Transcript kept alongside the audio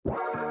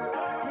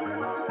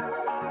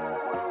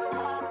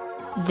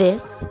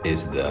This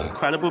is the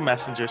Credible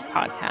Messengers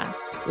podcast.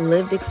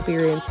 Lived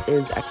experience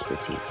is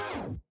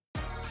expertise.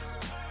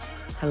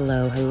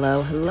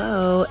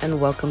 Hello,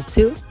 and welcome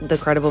to the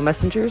Credible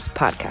Messengers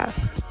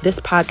podcast. This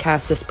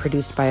podcast is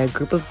produced by a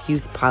group of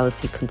youth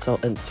policy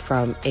consultants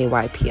from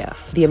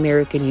AYPF, the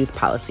American Youth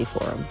Policy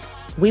Forum.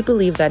 We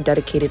believe that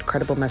dedicated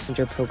Credible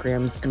Messenger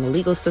programs in the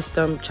legal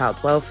system, child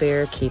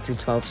welfare,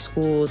 K-12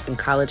 schools, and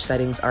college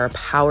settings are a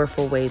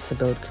powerful way to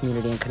build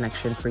community and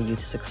connection for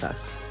youth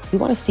success. We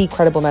want to see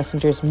Credible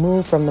Messengers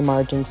move from the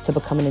margins to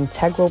become an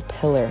integral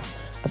pillar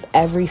of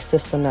every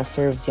system that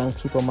serves young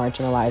people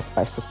marginalized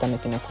by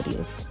systemic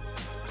inequities.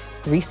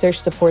 Research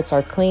supports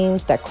our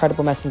claims that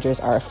Credible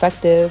Messengers are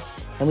effective,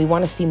 and we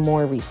want to see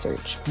more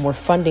research, more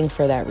funding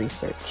for that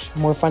research,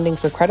 more funding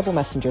for Credible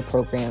Messenger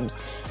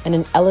programs, and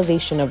an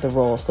elevation of the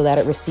role so that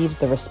it receives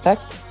the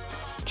respect,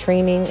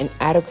 training, and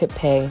adequate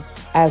pay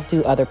as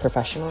do other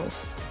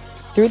professionals.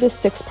 Through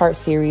this 6-part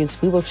series,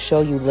 we will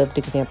show you lived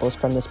examples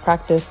from this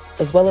practice,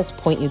 as well as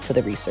point you to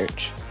the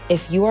research.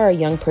 If you are a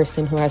young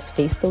person who has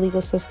faced the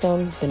legal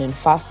system, been in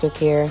foster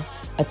care,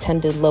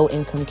 attended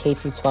low-income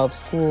K-12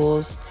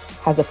 schools,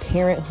 has a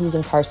parent who's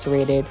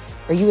incarcerated,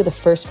 or you were the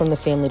first from the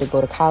family to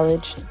go to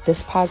college,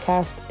 this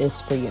podcast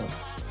is for you.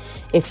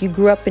 If you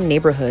grew up in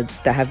neighborhoods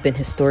that have been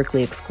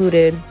historically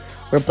excluded,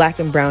 where Black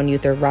and brown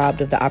youth are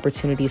robbed of the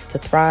opportunities to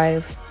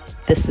thrive,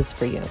 this is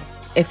for you.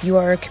 If you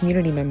are a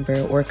community member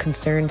or a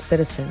concerned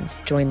citizen,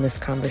 join this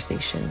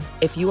conversation.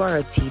 If you are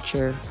a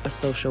teacher, a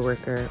social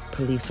worker,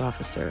 police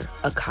officer,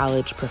 a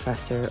college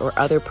professor, or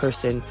other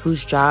person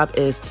whose job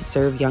is to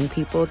serve young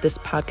people, this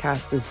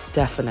podcast is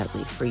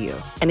definitely for you.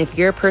 And if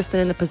you're a person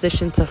in the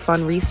position to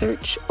fund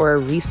research or a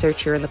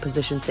researcher in the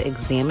position to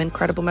examine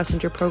Credible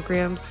Messenger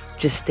programs,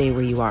 just stay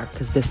where you are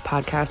because this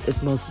podcast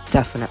is most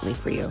definitely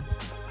for you.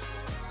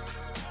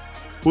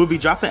 We'll be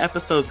dropping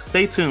episodes.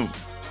 Stay tuned.